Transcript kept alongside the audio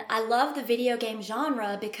I love the video game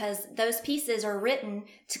genre because those pieces are written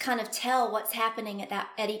to kind of tell what's happening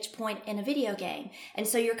at each point in a video game. And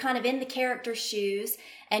so you're kind of in the character's shoes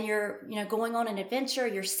and you're, going on an adventure,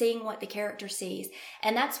 you're seeing what the character sees.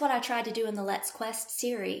 And that's what I tried to do in the Let's Quest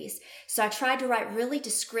series. So I tried to write really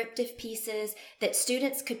descriptive pieces that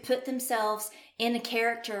students could put themselves in a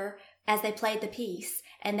character as they played the piece,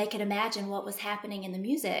 and they could imagine what was happening in the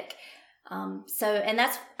music. And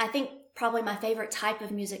that's, I think, probably my favorite type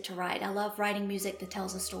of music to write. I love writing music that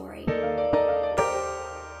tells a story.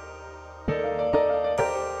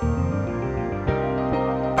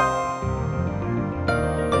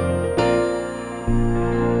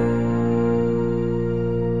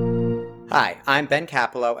 Hi, I'm Ben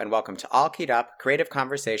Capello, and welcome to All Keyed Up, Creative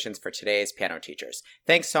Conversations for Today's Piano Teachers.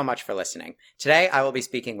 Thanks so much for listening. Today, I will be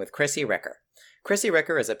speaking with Chrissy Ricker. Chrissy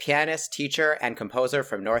Ricker is a pianist, teacher, and composer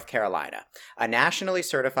from North Carolina. A nationally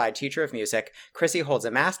certified teacher of music, Chrissy holds a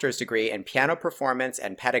master's degree in piano performance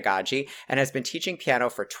and pedagogy and has been teaching piano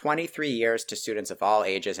for 23 years to students of all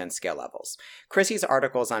ages and skill levels. Chrissy's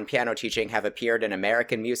articles on piano teaching have appeared in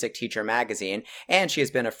American Music Teacher magazine, and she has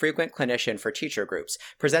been a frequent clinician for teacher groups,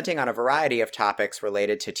 presenting on a variety of topics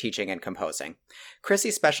related to teaching and composing. Chrissy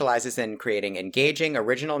specializes in creating engaging,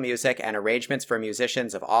 original music and arrangements for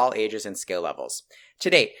musicians of all ages and skill levels. To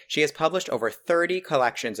date, she has published over 30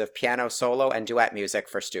 collections of piano solo and duet music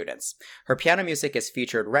for students. Her piano music is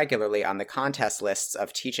featured regularly on the contest lists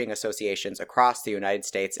of teaching associations across the United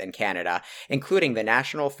States and Canada, including the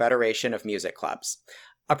National Federation of Music Clubs.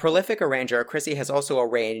 A prolific arranger, Chrissy has also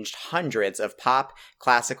arranged hundreds of pop,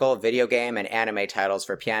 classical, video game, and anime titles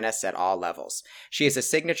for pianists at all levels. She is a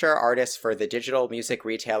signature artist for the digital music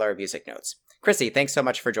retailer Music Notes. Chrissy, thanks so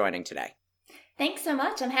much for joining today. Thanks so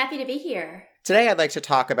much. I'm happy to be here. Today, I'd like to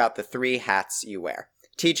talk about the three hats you wear: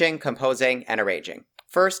 teaching, composing, and arranging.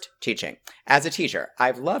 First, teaching. As a teacher,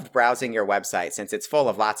 I've loved browsing your website since it's full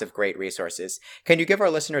of lots of great resources. Can you give our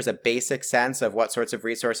listeners a basic sense of what sorts of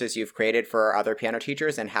resources you've created for other piano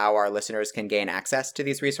teachers and how our listeners can gain access to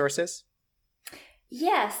these resources?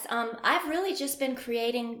 Yes, I've really just been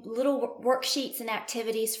creating little worksheets and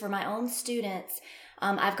activities for my own students.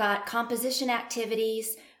 I've got composition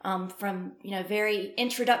activities, from very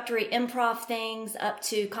introductory improv things up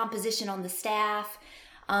to composition on the staff.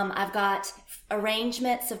 I've got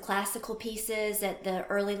arrangements of classical pieces at the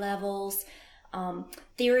early levels,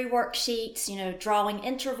 theory worksheets, drawing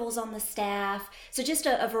intervals on the staff. So just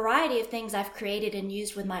a variety of things I've created and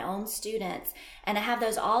used with my own students. And I have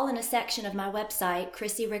those all in a section of my website,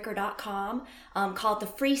 ChrissyRicker.com, called the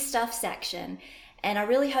Free Stuff section. And I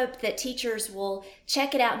really hope that teachers will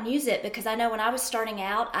check it out and use it, because I know when I was starting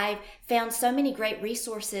out, I found so many great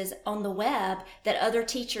resources on the web that other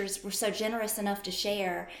teachers were so generous enough to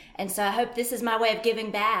share. And so I hope this is my way of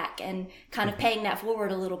giving back and kind of paying that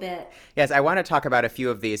forward a little bit. Yes, I want to talk about a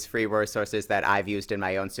few of these free resources that I've used in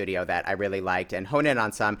my own studio that I really liked and hone in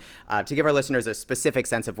on some to give our listeners a specific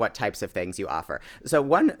sense of what types of things you offer. So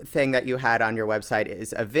one thing that you had on your website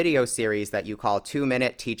is a video series that you call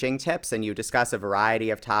 2-Minute Teaching Tips, and you discuss a variety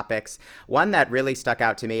of topics. One that really stuck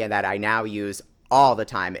out to me and that I now use all the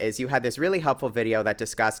time is you had this really helpful video that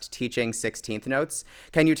discussed teaching 16th notes.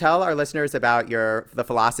 Can you tell our listeners about the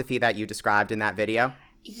philosophy that you described in that video?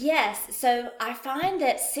 Yes. So I find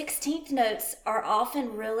that 16th notes are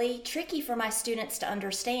often really tricky for my students to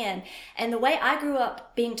understand. And the way I grew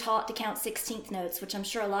up being taught to count 16th notes, which I'm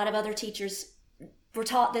sure a lot of other teachers were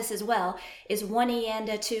taught this as well, is 1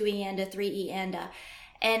 eanda, 2 eanda, 3 eanda.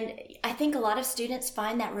 And I think a lot of students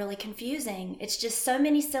find that really confusing. It's just so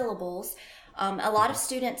many syllables. A lot of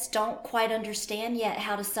students don't quite understand yet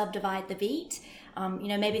how to subdivide the beat.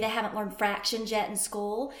 Maybe they haven't learned fractions yet in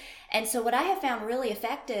school. And so what I have found really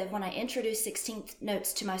effective when I introduce 16th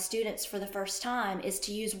notes to my students for the first time is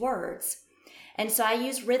to use words. And so I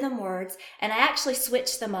use rhythm words, and I actually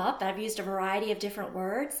switch them up. I've used a variety of different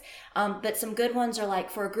words, but some good ones are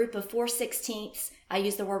like, for a group of 4/16, I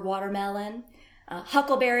use the word watermelon.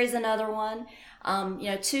 Huckleberry is another one.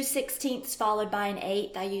 2/16 followed by an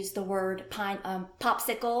 1/8, I use the word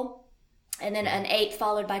popsicle, and then an 1/8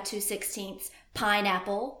 followed by 2/16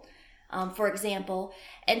 pineapple, for example.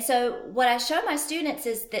 And so what I show my students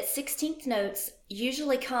is that 16th notes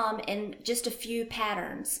usually come in just a few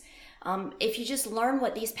patterns. If you just learn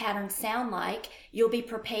what these patterns sound like, you'll be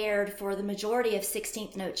prepared for the majority of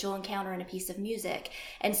 16th notes you'll encounter in a piece of music.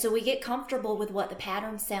 And so we get comfortable with what the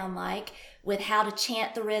patterns sound like. with how to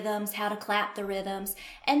chant the rhythms, how to clap the rhythms.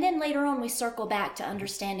 And then later on, we circle back to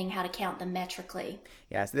understanding how to count them metrically.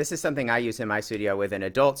 Yes, this is something I use in my studio with an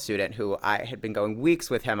adult student who I had been going weeks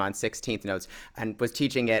with him on 16th notes and was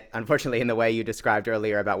teaching it, unfortunately, in the way you described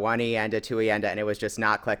earlier about 1E-enda, 2E-enda, and it was just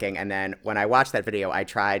not clicking. And then when I watched that video, I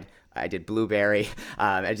did blueberry,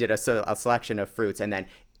 I did a selection of fruits, and then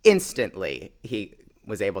instantly he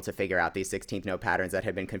was able to figure out these 16th note patterns that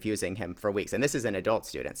had been confusing him for weeks. And this is an adult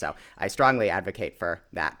student, so I strongly advocate for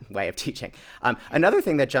that way of teaching. Another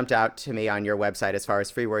thing that jumped out to me on your website as far as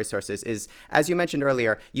free resources is, as you mentioned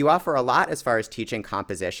earlier, you offer a lot as far as teaching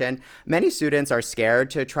composition. Many students are scared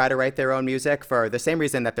to try to write their own music for the same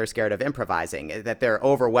reason that they're scared of improvising, that they're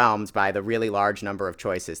overwhelmed by the really large number of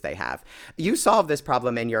choices they have. You solve this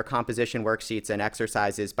problem in your composition worksheets and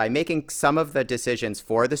exercises by making some of the decisions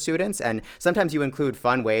for the students, and sometimes you include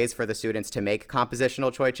fun ways for the students to make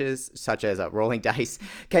compositional choices, such as rolling dice.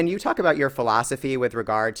 Can you talk about your philosophy with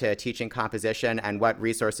regard to teaching composition and what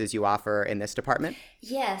resources you offer in this department?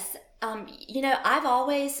 Yes. I've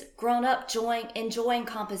always grown up enjoying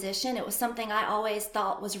composition. It was something I always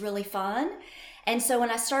thought was really fun. And so when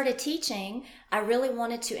I started teaching, I really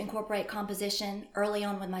wanted to incorporate composition early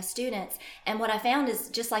on with my students. And what I found is,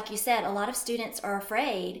 just like you said, a lot of students are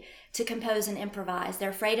afraid to compose and improvise. They're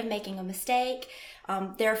afraid of making a mistake.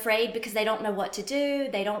 They're afraid because they don't know what to do.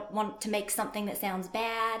 They don't want to make something that sounds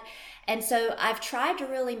bad. And so I've tried to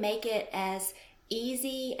really make it as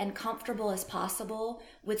easy and comfortable as possible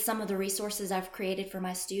with some of the resources I've created for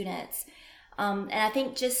my students. And I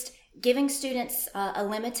think just giving students a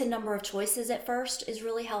limited number of choices at first is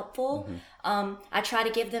really helpful. Mm-hmm. I try to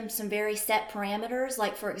give them some very set parameters.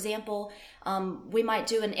 Like, for example, we might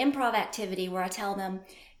do an improv activity where I tell them,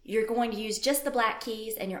 you're going to use just the black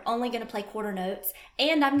keys and you're only going to play quarter notes,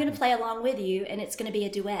 and I'm going to play along with you, and it's going to be a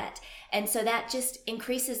duet. And so that just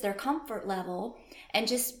increases their comfort level. And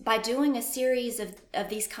just by doing a series of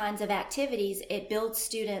these kinds of activities, it builds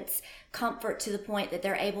students' comfort to the point that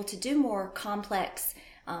they're able to do more complex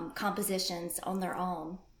compositions on their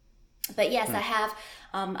own. But yes,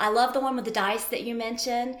 I love the one with the dice that you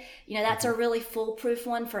mentioned. That's a really foolproof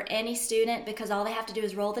one for any student, because all they have to do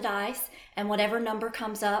is roll the dice, and whatever number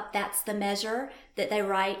comes up, that's the measure that they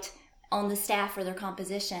write on the staff for their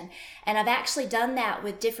composition. And I've actually done that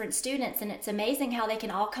with different students, and it's amazing how they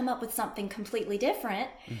can all come up with something completely different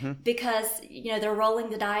because, they're rolling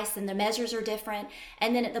the dice and the measures are different.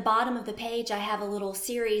 And then at the bottom of the page, I have a little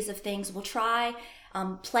series of things. We'll try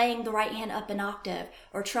playing the right hand up an octave,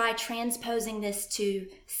 or try transposing this to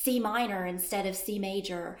C minor instead of C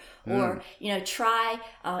major, or try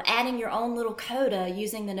adding your own little coda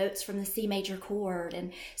using the notes from the C major chord.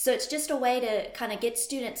 And so it's just a way to kind of get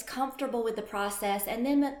students comfortable with the process, and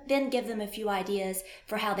then give them a few ideas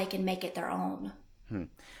for how they can make it their own.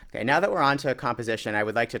 Okay, now that we're on to composition, I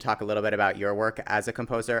would like to talk a little bit about your work as a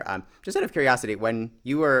composer. Just out of curiosity, when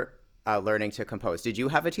you were learning to compose, did you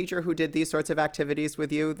have a teacher who did these sorts of activities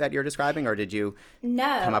with you that you're describing, or did you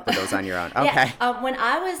come up with those on your own? Okay. Yeah. When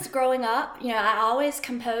I was growing up, I always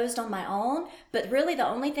composed on my own, but really the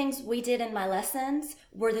only things we did in my lessons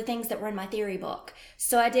were the things that were in my theory book.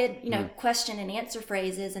 So I did, question and answer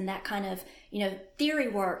phrases and that kind of, theory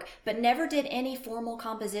work, but never did any formal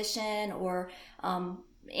composition or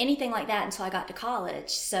anything like that until I got to college.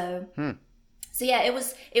 So yeah, it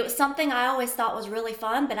was something I always thought was really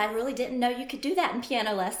fun, but I really didn't know you could do that in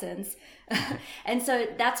piano lessons. And so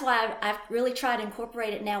that's why I've really tried to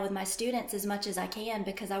incorporate it now with my students as much as I can,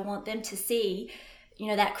 because I want them to see,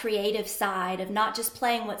 that creative side of not just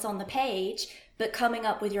playing what's on the page, but coming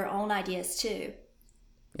up with your own ideas too.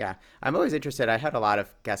 Yeah, I'm always interested. I had a lot of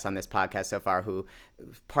guests on this podcast so far who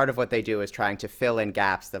part of what they do is trying to fill in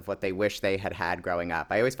gaps of what they wish they had had growing up.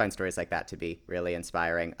 I always find stories like that to be really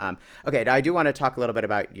inspiring. Okay, I do want to talk a little bit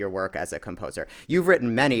about your work as a composer. You've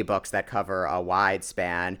written many books that cover a wide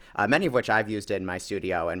span, many of which I've used in my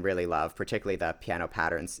studio and really love, particularly the Piano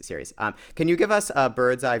Patterns series. Can you give us a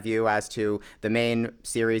bird's eye view as to the main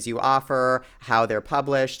series you offer, how they're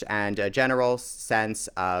published, and a general sense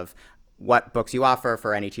of what books you offer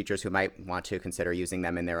for any teachers who might want to consider using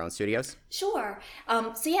them in their own studios? Sure.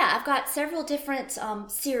 I've got several different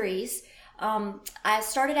series. I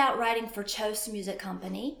started out writing for Chose Music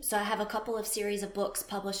Company, so I have a couple of series of books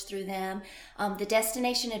published through them. The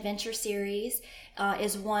Destination Adventure series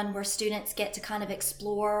is one where students get to kind of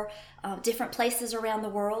explore different places around the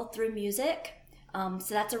world through music.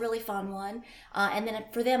 So that's a really fun one. And then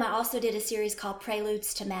for them, I also did a series called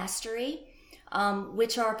Preludes to Mastery,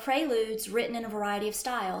 which are preludes written in a variety of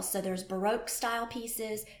styles. So there's Baroque style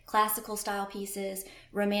pieces, classical style pieces,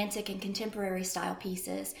 romantic and contemporary style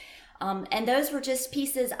pieces. And those were just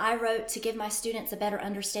pieces I wrote to give my students a better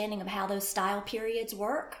understanding of how those style periods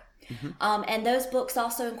work. And those books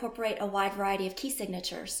also incorporate a wide variety of key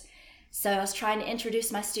signatures. So I was trying to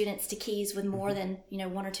introduce my students to keys with more than,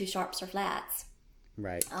 one or two sharps or flats.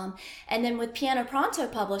 Right. And then with Piano Pronto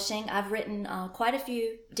Publishing, I've written quite a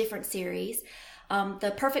few different series.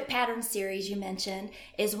 The Perfect Pattern series you mentioned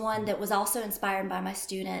is one that was also inspired by my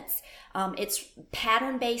students. It's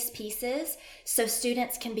pattern-based pieces, so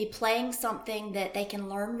students can be playing something that they can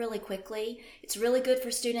learn really quickly. It's really good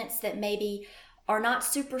for students that maybe are not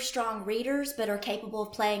super strong readers, but are capable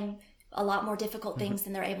of playing a lot more difficult things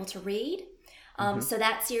than they're able to read. So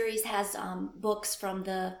that series has books from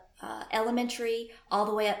the elementary all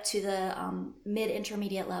the way up to the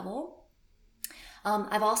mid-intermediate level.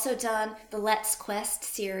 I've also done the Let's Quest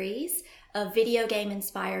series of video game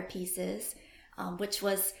inspired pieces, which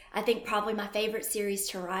was, I think, probably my favorite series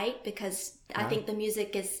to write because I think the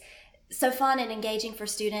music is so fun and engaging for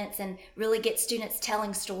students and really gets students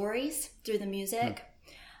telling stories through the music.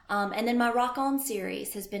 And then my Rock On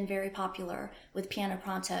series has been very popular with Piano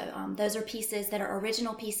Pronto. Those are pieces that are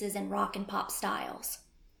original pieces in rock and pop styles.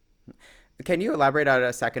 Can you elaborate on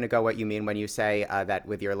a second ago what you mean when you say that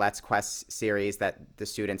with your Let's Quest series that the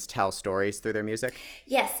students tell stories through their music?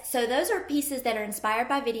 Yes, so those are pieces that are inspired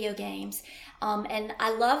by video games. And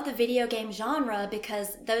I love the video game genre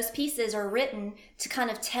because those pieces are written to kind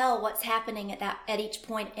of tell what's happening at each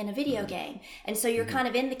point in a video game. And so you're kind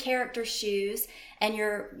of in the character's shoes and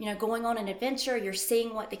you're, going on an adventure, you're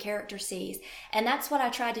seeing what the character sees. And that's what I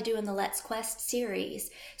tried to do in the Let's Quest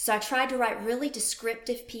series. So I tried to write really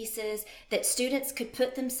descriptive pieces that students could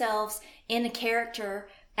put themselves in a character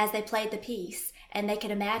as they played the piece and they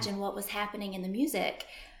could imagine what was happening in the music.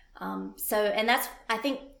 And that's, I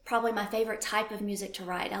think, probably my favorite type of music to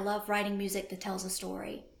write. I love writing music that tells a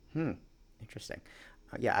story. Interesting.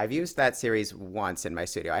 Yeah, I've used that series once in my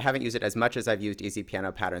studio. I haven't used it as much as I've used Easy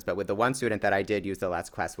Piano Patterns, but with the one student that I did use the Let's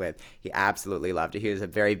Quest with, he absolutely loved it. He was a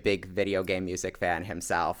very big video game music fan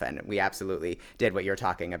himself, and we absolutely did what you're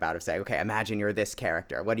talking about of saying, okay, imagine you're this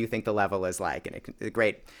character. What do you think the level is like? And it's a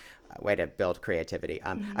great way to build creativity.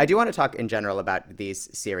 I do want to talk in general about these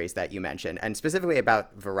series that you mentioned, and specifically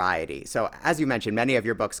about variety. So as you mentioned, many of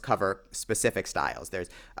your books cover specific styles. There's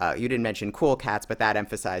you didn't mention Cool Cats, but that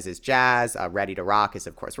emphasizes jazz. Ready to Rock is,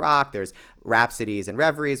 of course, rock. There's Rhapsodies and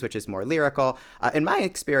Reveries, which is more lyrical. In my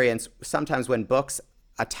experience, sometimes when books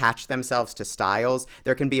attach themselves to styles,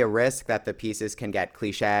 there can be a risk that the pieces can get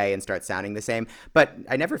cliche and start sounding the same. But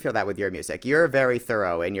I never feel that with your music. You're very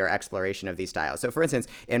thorough in your exploration of these styles. So for instance,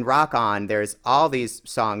 in Rock On, there's all these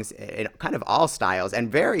songs in kind of all styles,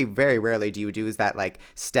 and very, very rarely do you do that like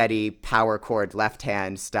steady power chord left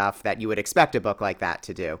hand stuff that you would expect a book like that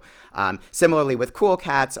to do. Similarly with Cool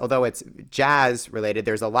Cats, although it's jazz related,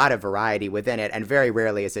 there's a lot of variety within it, and very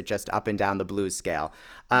rarely is it just up and down the blues scale.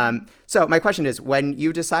 So my question is, when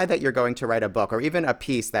you decide that you're going to write a book or even a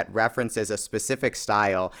piece that references a specific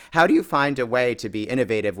style, how do you find a way to be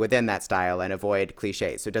innovative within that style and avoid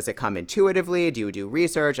cliches? So does it come intuitively? Do you do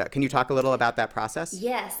research? Can you talk a little about that process?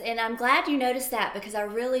 Yes, and I'm glad you noticed that because I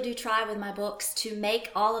really do try with my books to make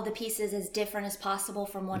all of the pieces as different as possible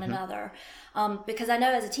from one another. Because I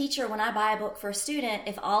know as a teacher, when I buy a book for a student,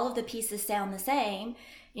 if all of the pieces sound the same,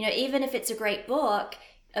 even if it's a great book,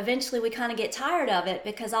 eventually we kind of get tired of it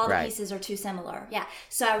because all the pieces are too similar. Yeah.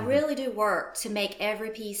 So I really do work to make every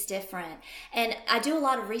piece different. And I do a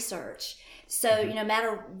lot of research. So, no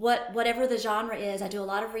matter whatever the genre is, I do a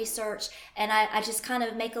lot of research and I just kind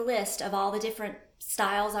of make a list of all the different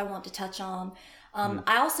styles I want to touch on.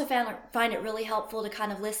 I also find it really helpful to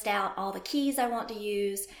kind of list out all the keys I want to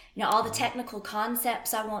use, all the technical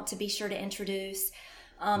concepts I want to be sure to introduce.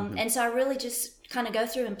 And so I really just kind of go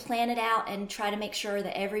through and plan it out and try to make sure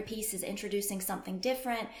that every piece is introducing something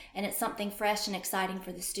different and it's something fresh and exciting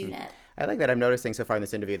for the student. I like that I'm noticing so far in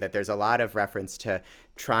this interview that there's a lot of reference to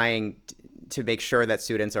trying to make sure that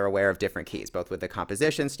students are aware of different keys, both with the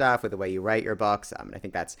composition stuff, with the way you write your books. And I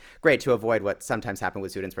think that's great to avoid what sometimes happens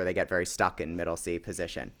with students where they get very stuck in middle C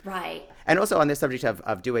position. Right. And also on this subject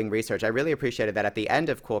of doing research, I really appreciated that at the end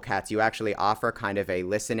of Cool Cats, you actually offer kind of a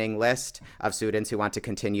listening list of students who want to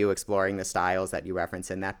continue exploring the styles that you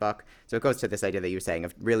reference in that book. So it goes to this idea that you're saying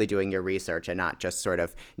of really doing your research and not just sort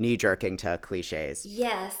of knee-jerking to cliches.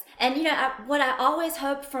 Yes. And, what I always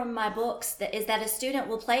hope from my books is that a student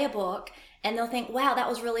will play a book and they'll think, wow, that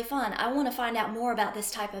was really fun. I want to find out more about this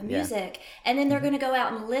type of music. And then they're going to go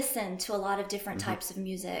out and listen to a lot of different types of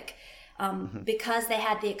music because they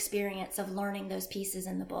had the experience of learning those pieces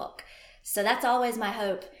in the book. So that's always my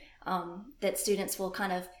hope, that students will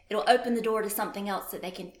it'll open the door to something else that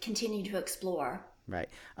they can continue to explore. Right.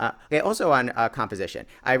 Okay, also on composition,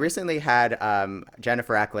 I recently had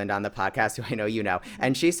Jennifer Eklund on the podcast, who I know you know,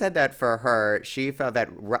 and she said that for her, she felt that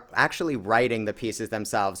actually writing the pieces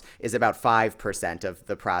themselves is about 5% of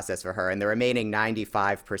the process for her, and the remaining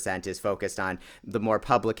 95% is focused on the more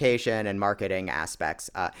publication and marketing aspects.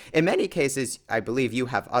 In many cases, I believe you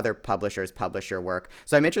have other publishers publish your work,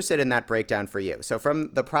 so I'm interested in that breakdown for you. So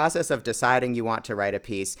from the process of deciding you want to write a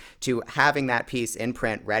piece to having that piece in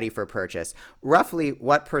print ready for purchase, roughly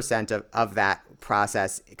what percent of that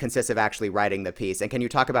process consists of actually writing the piece? And can you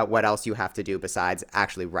talk about what else you have to do besides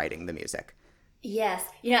actually writing the music? Yes.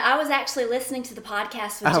 I was actually listening to the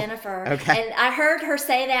podcast with Jennifer, okay. and I heard her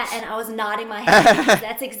say that, and I was nodding my head because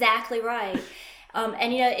that's exactly right.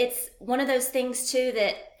 And it's one of those things too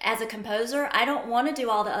that as a composer, I don't want to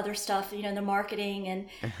do all the other stuff, the marketing,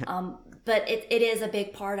 and but it is a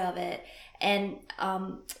big part of it. And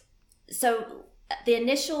so the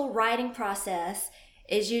initial writing process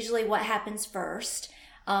is usually what happens first.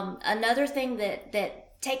 Another thing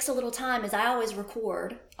that takes a little time is I always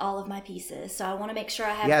record all of my pieces. So I want to make sure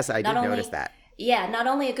I have Yes, I did notice that. Yeah, not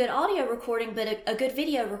only a good audio recording, but a good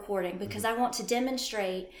video recording, because I want to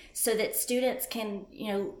demonstrate so that students can,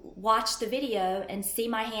 watch the video and see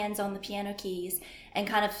my hands on the piano keys and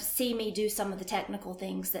kind of see me do some of the technical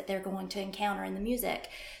things that they're going to encounter in the music.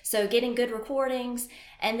 So getting good recordings,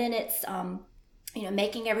 and then it's,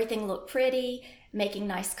 making everything look pretty, making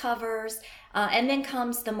nice covers, and then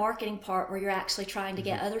comes the marketing part where you're actually trying to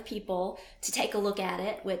get other people to take a look at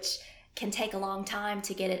it, which can take a long time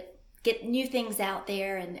to get new things out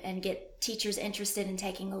there and get teachers interested in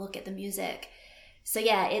taking a look at the music. So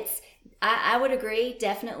yeah, I would agree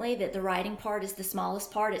definitely that the writing part is the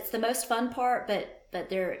smallest part. It's the most fun part, but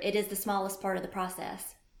it is the smallest part of the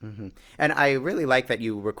process. Mm-hmm. And I really like that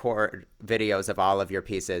you record videos of all of your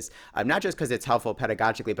pieces, not just because it's helpful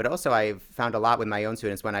pedagogically, but also I've found a lot with my own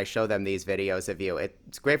students when I show them these videos of you.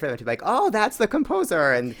 It's great for them to be like, oh, that's the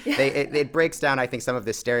composer. And it breaks down, I think, some of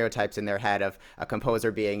the stereotypes in their head of a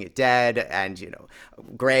composer being dead and,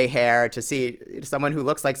 gray hair, to see someone who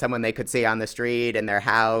looks like someone they could see on the street, in their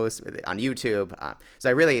house, on YouTube. So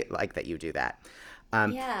I really like that you do that.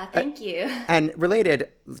 Yeah, thank you. And related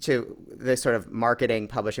to this sort of marketing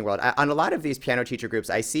publishing world, on a lot of these piano teacher groups,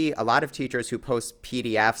 I see a lot of teachers who post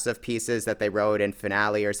PDFs of pieces that they wrote in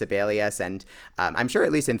Finale or Sibelius. And I'm sure,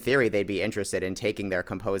 at least in theory, they'd be interested in taking their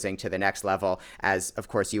composing to the next level, as of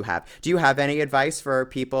course you have. Do you have any advice for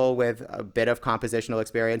people with a bit of compositional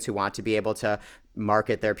experience who want to be able to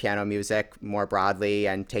market their piano music more broadly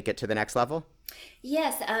and take it to the next level?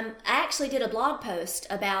 Yes, I actually did a blog post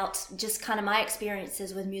about just kind of my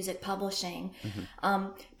experiences with music publishing.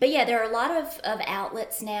 But yeah, there are a lot of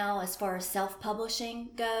outlets now as far as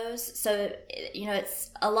self-publishing goes. So,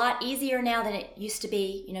 it's a lot easier now than it used to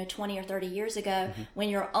be, 20 or 30 years ago, when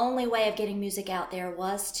your only way of getting music out there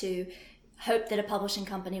was to hope that a publishing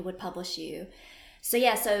company would publish you. So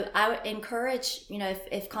yeah, so I would encourage,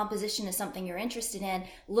 if composition is something you're interested in,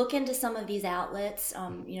 look into some of these outlets,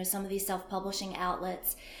 some of these self-publishing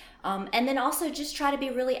outlets. And then also just try to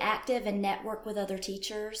be really active and network with other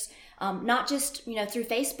teachers, not just, through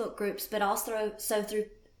Facebook groups, but also through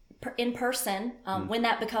in person, when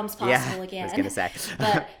that becomes possible again. I was going to say.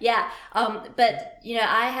 But yeah,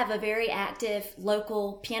 I have a very active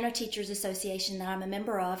local piano teachers association that I'm a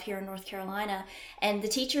member of here in North Carolina, and the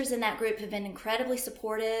teachers in that group have been incredibly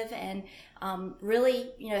supportive and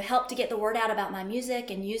really, helped to get the word out about my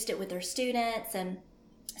music and used it with their students. And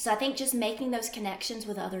so I think just making those connections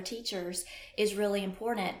with other teachers is really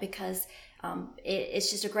important, because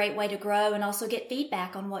it's just a great way to grow and also get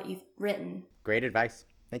feedback on what you've written. Great advice.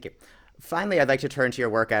 Thank you. Finally, I'd like to turn to your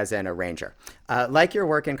work as an arranger. Like your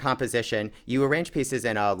work in composition, you arrange pieces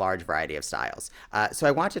in a large variety of styles. So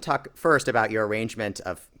I want to talk first about your arrangement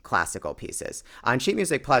of classical pieces. On Sheet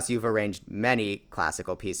Music Plus, you've arranged many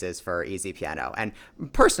classical pieces for Easy Piano. And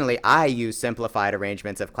personally, I use simplified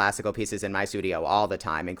arrangements of classical pieces in my studio all the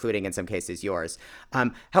time, including in some cases yours.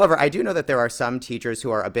 However, I do know that there are some teachers who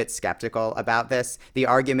are a bit skeptical about this, the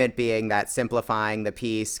argument being that simplifying the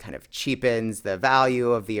piece kind of cheapens the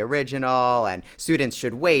value of the original, and students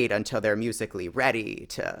should wait until they're musically ready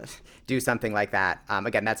to do something like that.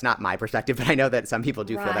 Again, that's not my perspective, but I know that some people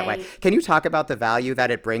do feel that way. Can you talk about the value that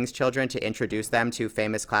it brings children to introduce them to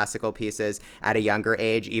famous classical pieces at a younger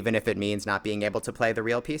age, even if it means not being able to play the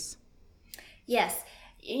real piece? Yes.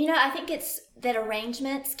 I think it's that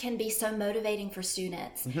arrangements can be so motivating for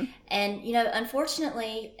students. And,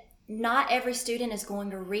 unfortunately, not every student is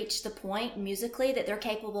going to reach the point musically that they're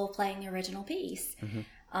capable of playing the original piece.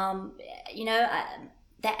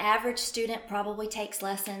 The average student probably takes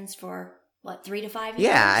lessons for what, 3 to 5 years?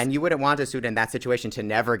 Yeah, and you wouldn't want a student in that situation to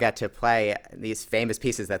never get to play these famous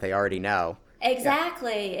pieces that they already know.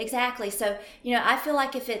 Exactly. So, I feel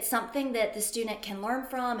like if it's something that the student can learn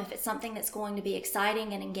from, if it's something that's going to be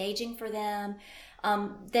exciting and engaging for them,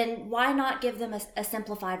 then why not give them a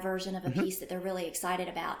simplified version of a piece that they're really excited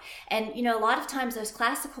about? And, a lot of times those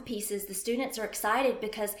classical pieces, the students are excited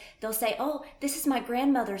because they'll say, oh, this is my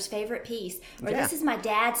grandmother's favorite piece, or this is my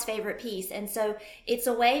dad's favorite piece. And so it's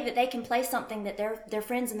a way that they can play something that their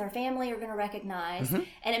friends and their family are going to recognize.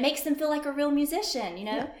 And it makes them feel like a real musician,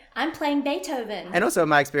 I'm playing Beethoven. And also in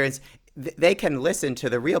my experience, they can listen to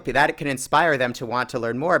the real piece. That can inspire them to want to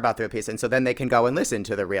learn more about the real piece. And so then they can go and listen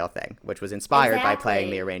to the real thing, which was inspired by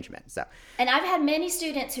playing the arrangement. So, and I've had many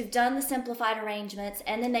students who've done the simplified arrangements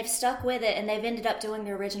and then they've stuck with it and they've ended up doing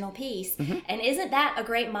the original piece. And isn't that a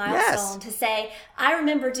great milestone to say, I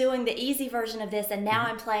remember doing the easy version of this and now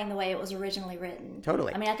I'm playing the way it was originally written.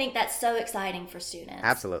 Totally. I mean, I think that's so exciting for students.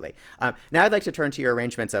 Absolutely. Now I'd like to turn to your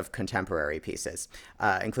arrangements of contemporary pieces,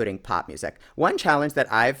 including pop music. One challenge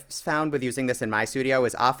that I've found with using this in my studio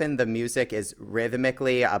is often the music is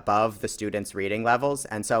rhythmically above the students' reading levels.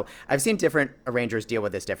 And so I've seen different arrangers deal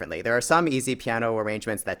with this differently. There are some easy piano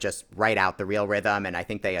arrangements that just write out the real rhythm, and I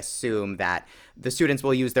think they assume that the students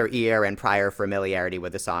will use their ear and prior familiarity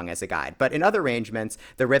with the song as a guide. But in other arrangements,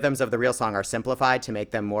 the rhythms of the real song are simplified to make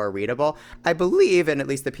them more readable. I believe, in at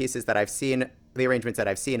least the pieces that I've seen, the arrangements that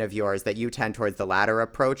I've seen of yours, that you tend towards the latter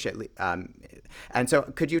approach. And so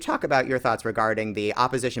could you talk about your thoughts regarding the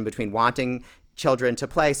opposition between wanting children to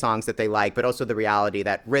play songs that they like, but also the reality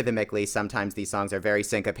that rhythmically sometimes these songs are very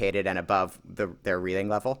syncopated and above their reading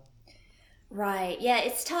level? Right. Yeah,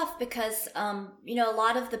 it's tough because, a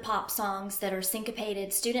lot of the pop songs that are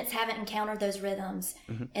syncopated, students haven't encountered those rhythms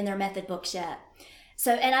in their method books yet.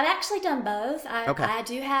 So, and I've actually done both. I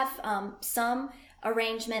do have some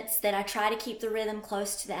arrangements that I try to keep the rhythm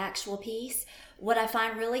close to the actual piece. What I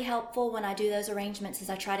find really helpful when I do those arrangements is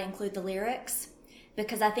I try to include the lyrics,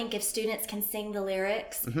 because I think if students can sing the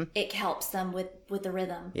lyrics, it helps them with the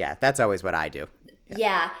rhythm. Yeah, that's always what I do.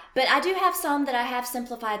 Yeah, but I do have some that I have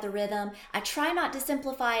simplified the rhythm. I try not to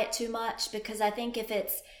simplify it too much because I think if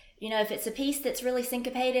it's a piece that's really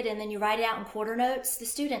syncopated and then you write it out in quarter notes, the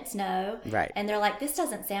students know. Right. And they're like, this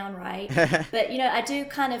doesn't sound right. But, I do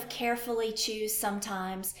kind of carefully choose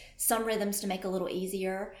sometimes some rhythms to make a little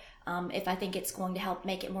easier if I think it's going to help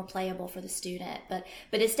make it more playable for the student. But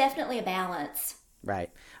it's definitely a balance.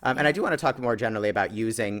 Right. And I do want to talk more generally about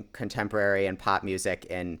using contemporary and pop music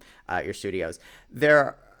in your studios.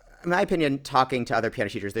 In my opinion, talking to other piano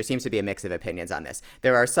teachers, there seems to be a mix of opinions on this.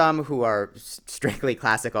 There are some who are strictly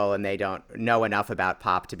classical and they don't know enough about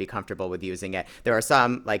pop to be comfortable with using it. There are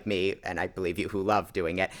some, like me, and I believe you, who love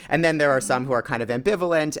doing it. And then there are some who are kind of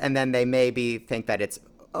ambivalent, and then they maybe think that it's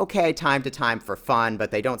okay time to time for fun,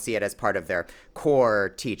 but they don't see it as part of their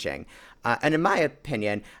core teaching. And in my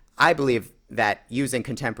opinion, I believe that using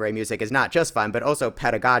contemporary music is not just fun, but also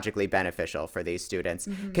pedagogically beneficial for these students.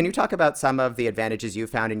 Can you talk about some of the advantages you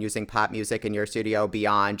found in using pop music in your studio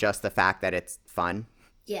beyond just the fact that it's fun?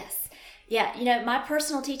 Yes. Yeah, my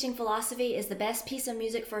personal teaching philosophy is the best piece of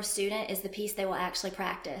music for a student is the piece they will actually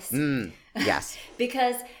practice. Yes.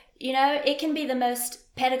 Because, it can be the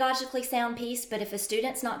most pedagogically sound piece, but if a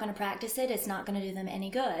student's not going to practice it, it's not going to do them any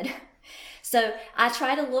good. So I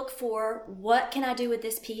try to look for what can I do with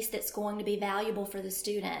this piece that's going to be valuable for the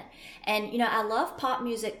student. And, I love pop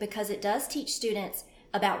music because it does teach students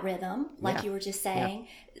about rhythm, like you were just saying,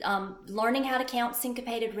 learning how to count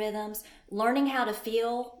syncopated rhythms, learning how to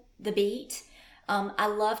feel the beat. I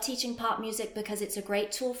love teaching pop music because it's a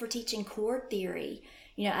great tool for teaching chord theory.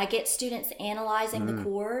 I get students analyzing the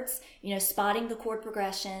chords, spotting the chord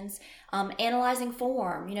progressions, analyzing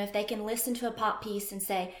form. If they can listen to a pop piece and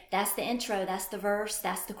say, that's the intro, that's the verse,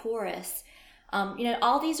 that's the chorus.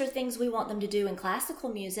 All these are things we want them to do in classical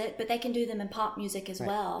music, but they can do them in pop music as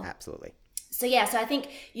well. Absolutely. So I think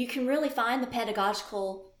you can really find the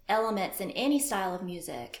pedagogical elements in any style of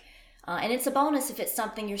music. And it's a bonus if it's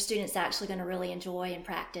something your students are actually going to really enjoy and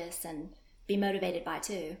practice and be motivated by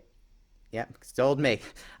too. Yep, sold me.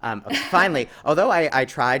 Finally, although I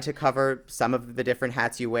tried to cover some of the different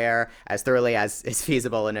hats you wear as thoroughly as is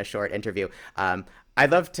feasible in a short interview, I'd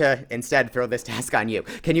love to instead throw this task on you.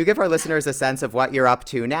 Can you give our listeners a sense of what you're up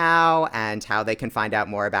to now and how they can find out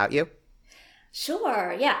more about you?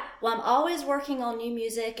 Sure, yeah. Well, I'm always working on new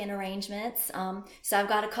music and arrangements. So I've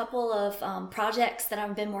got a couple of projects that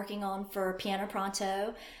I've been working on for Piano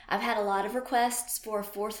Pronto. I've had a lot of requests for a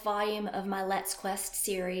 4th volume of my Let's Quest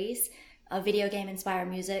series of video game inspired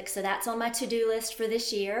music. So that's on my to-do list for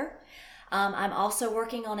this year. I'm also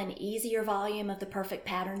working on an easier volume of the Perfect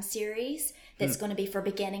Pattern series that's going to be for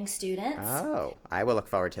beginning students. Oh, I will look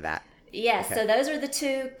forward to that. Yes, so those are the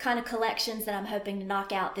two kind of collections that I'm hoping to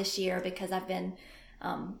knock out this year, because I've been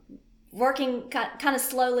working kind of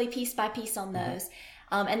slowly, piece by piece on those.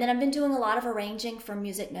 And then I've been doing a lot of arranging for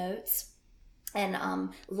music notes,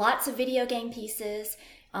 and lots of video game pieces.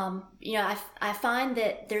 I find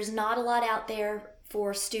that there's not a lot out there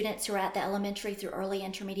for students who are at the elementary through early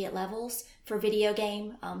intermediate levels for video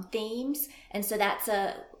game themes. And so that's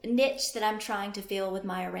a niche that I'm trying to fill with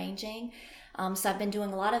my arranging. So I've been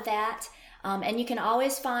doing a lot of that. And you can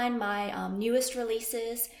always find my newest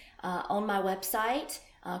releases on my website,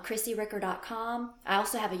 chrissyricker.com. I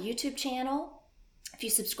also have a YouTube channel. If you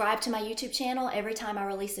subscribe to my YouTube channel, every time I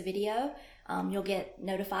release a video, you'll get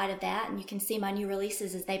notified of that, and you can see my new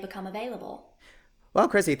releases as they become available. Well,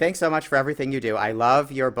 Chrissy, thanks so much for everything you do. I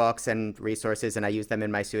love your books and resources, and I use them in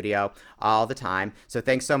my studio all the time. So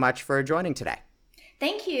thanks so much for joining today.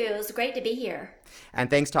 Thank you. It was great to be here. And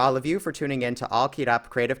thanks to all of you for tuning in to All Keyed Up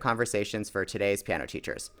Creative Conversations for today's piano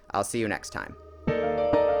teachers. I'll see you next time.